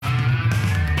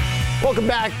Welcome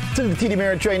back to the TD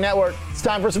Ameritrade Network. It's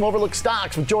time for some overlooked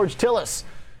stocks with George Tillis,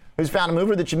 who's found a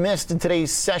mover that you missed in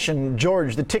today's session.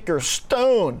 George, the ticker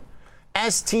Stone,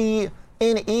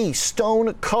 STNE,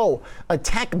 Stone Co., a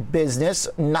tech business,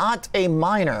 not a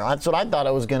miner. That's what I thought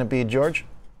it was going to be, George.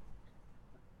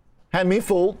 Had me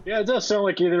fooled. Yeah, it does sound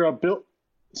like either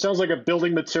sounds like a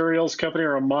building materials company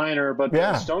or a miner, but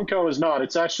yeah. Stone Co. is not.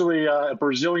 It's actually a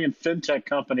Brazilian fintech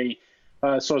company.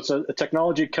 So it's a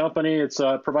technology company. It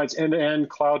provides end-to-end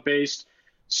cloud-based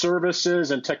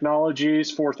services and technologies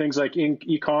for things like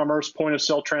e-commerce,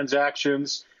 point-of-sale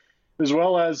transactions, as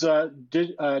well as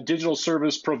digital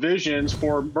service provisions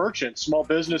for merchants, small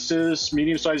businesses,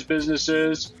 medium-sized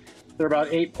businesses. There are about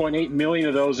 8.8 million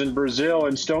of those in Brazil,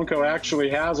 and Stone Co. actually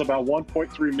has about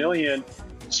 1.3 million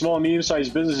small and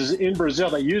medium-sized businesses in Brazil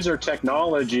that use their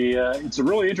technology. It's a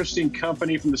really interesting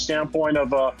company from the standpoint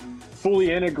of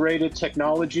fully integrated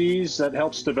technologies that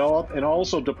helps develop and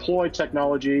also deploy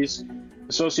technologies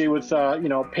associated with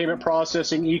payment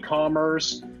processing,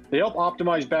 e-commerce. They help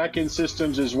optimize back-end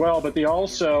systems as well, but they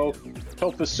also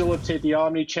help facilitate the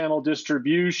omni-channel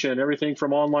distribution, everything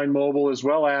from online, mobile, as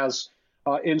well as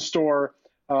in-store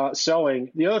selling.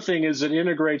 The other thing is it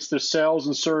integrates the sales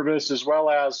and service as well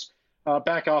as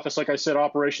back office, like I said,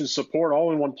 operations support,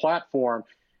 all in one platform.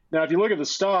 Now, if you look at the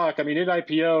stock, I mean, it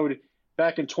IPO'd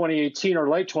back in 2018 or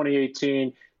late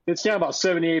 2018. It's down about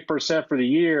 78% for the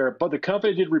year, but the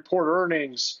company did report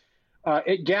earnings.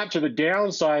 It gapped to the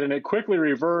downside, and it quickly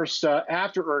reversed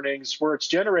after earnings, where it's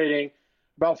generating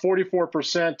about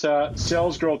 44%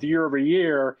 sales growth year over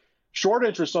year. Short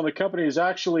interest on the company is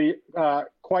actually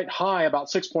quite high, about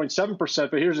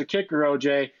 6.7%. But here's the kicker,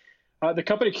 OJ. The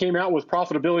company came out with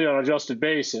profitability on an adjusted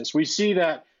basis. We see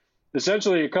that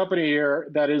essentially a company here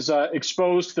that is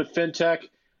exposed to the fintech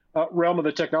realm of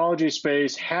the technology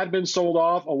space had been sold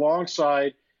off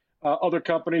alongside other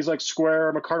companies like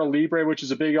Square, Mercado Libre, which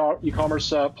is a big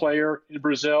e-commerce player in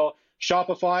Brazil.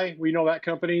 Shopify, we know that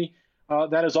company.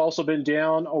 That has also been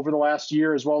down over the last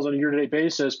year as well as on a year-to-date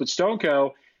basis. But Stone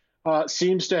Co.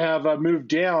 Seems to have moved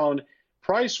down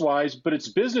price-wise, but its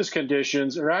business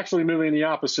conditions are actually moving in the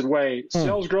opposite way.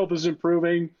 Sales growth is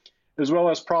improving as well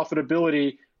as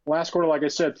profitability. Last quarter, like I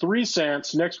said, 3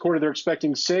 cents. Next quarter, they're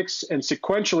expecting 6, and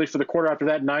sequentially for the quarter after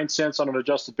that, 9 cents on an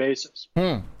adjusted basis.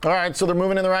 All right, so they're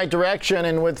moving in the right direction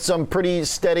and with some pretty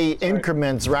steady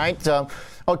increments, right?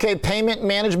 Okay, payment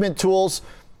management tools,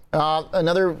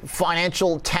 another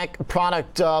financial tech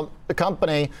product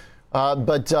company,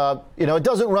 but it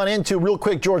doesn't run into, real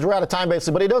quick, George, we're out of time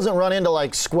basically, but it doesn't run into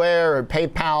like Square or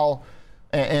PayPal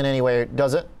in any way,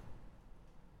 does it?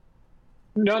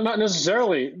 No, not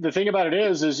necessarily. The thing about it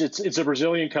is it's a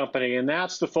Brazilian company, and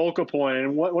that's the focal point.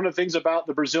 And one of the things about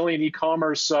the Brazilian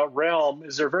e-commerce realm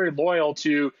is they're very loyal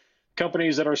to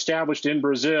companies that are established in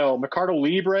Brazil. Mercado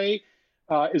Libre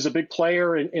is a big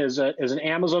player as an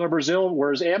Amazon of Brazil,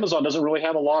 whereas Amazon doesn't really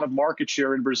have a lot of market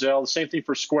share in Brazil. The same thing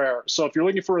for Square. So if you're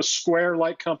looking for a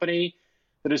Square-like company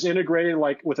that is integrated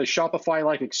like with a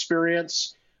Shopify-like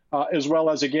experience, as well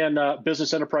as, again,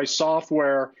 business enterprise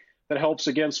software that helps,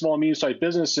 again, small and medium-sized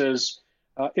businesses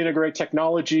integrate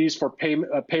technologies for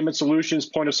payment solutions,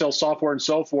 point-of-sale software, and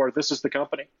so forth. This is the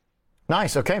company.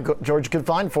 Nice. Okay, George, good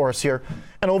find for us here.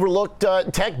 An overlooked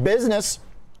tech business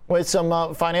with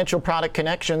some financial product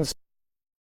connections.